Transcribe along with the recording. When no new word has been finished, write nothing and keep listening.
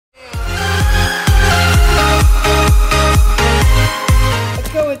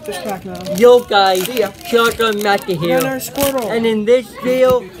back now. Yo guys, Shotgun Master here. Squirtle. And in this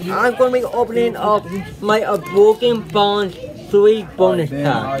video, I'm going to be opening up my Unbroken Bonds 3 bonus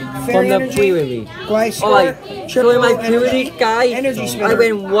pack from the pre-release. Alright, so in my pre-release guys, I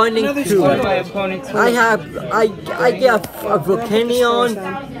went 1 and 2. I get a Volcanion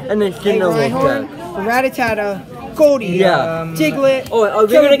and a Cinnamon. Rattata, Goldie, Diglett. Oh, are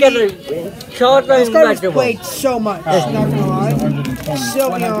we gonna get a Shotgun This card was played so much, not gonna lie.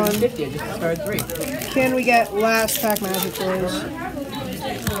 Sylveon. Can we get last pack magic toys?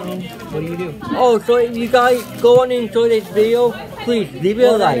 What do you do? Oh, so if you guys go on and enjoy this video, please leave it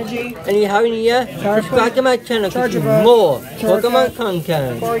a like. And if you haven't yet, subscribe to my channel for more Pokemon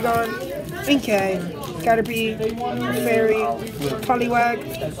content. Porygon, Inkay, Caterpie, Fairy, Poliwag,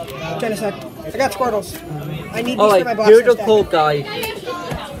 Genesect. I got Squirtles. I need these for my box. Here's the code, guys.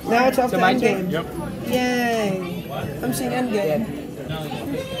 Now it's off to Endgame. Yep. Yay! I'm seeing Endgame.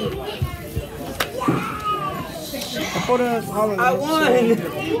 I won!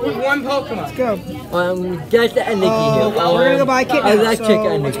 With 1 Pokemon. Let's go. Get the energy here. We're gonna go buy a kit now. Electric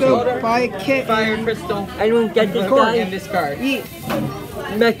energy. Let's go buy a kit. Fire Crystal. Anyone get this guy? And this card.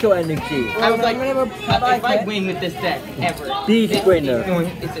 Metro Energy. I was like, if I win with this deck, ever. Beast winner.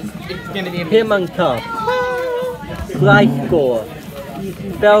 It's gonna be amazing. Hitmoncop. Light Score.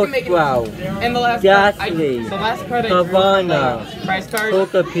 Bellsprout. And the last Ghastly. Savannah. Price card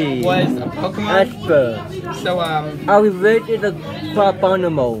Togepi. was a Pokemon. Esper. So I reversed it a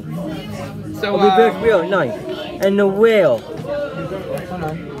Carbonimo. So reverse wheel, nice. And the wheel.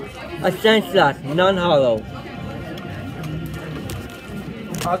 A Sandslash, non-hollow.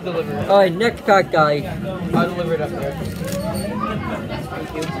 I'll deliver it. Alright, next card guys. I'll deliver it up there.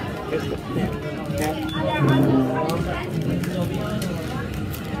 Thank you.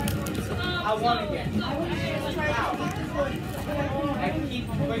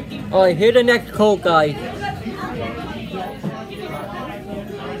 Alright, here's the next code guys.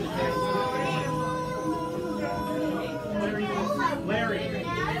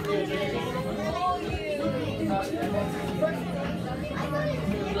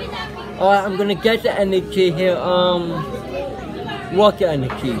 Alright, I'm gonna get the energy here, Rocket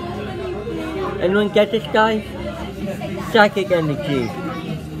Energy. Anyone get this guy? Psychic Energy.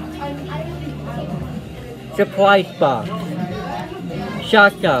 Surprise Box.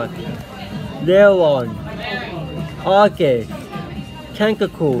 Shotgun. Leon. August.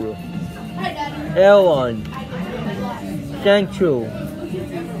 Tentacool. Elon. Central.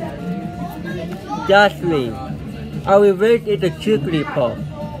 Ghastly. I reversed it to Jigglypuff.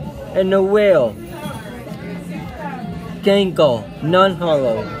 And the whale. Jangle.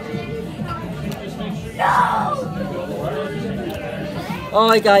 Non-hollow.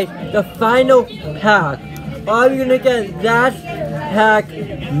 Alright guys, the final pack. Are we gonna get that pack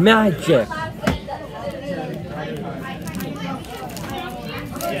magic?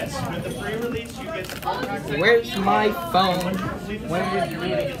 Yes, with the pre-release you get the full pack. Where's my phone? When did you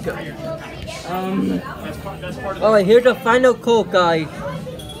go? That's part of Alright, here's the final code guys.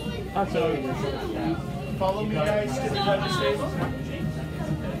 Follow me guys to the judges table.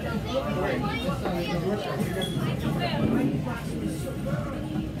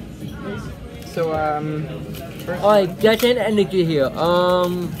 So Alright, get an energy here.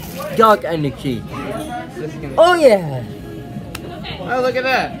 Dark Energy. Oh yeah! oh, look at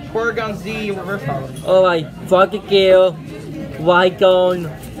that. Porygon Z reverse hollow. Alright, Frogagale, Rhydon,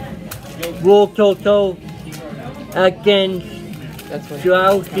 Rototo, Ekans,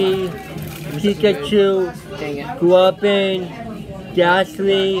 Drowsy, Pikachu, Grubbin,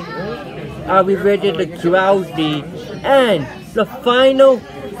 Ghastly, I reverted the Drowsy, and the final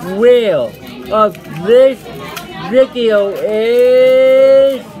wheel of this video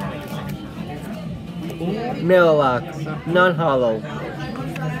is Mirrorlock, non-hollow.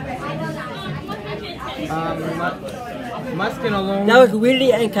 Muskin alone. That was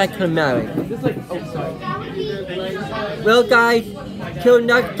really anticlimactic. Well guys, till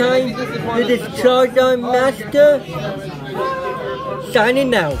next time, this is Charger Master,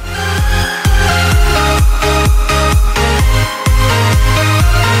 signing out.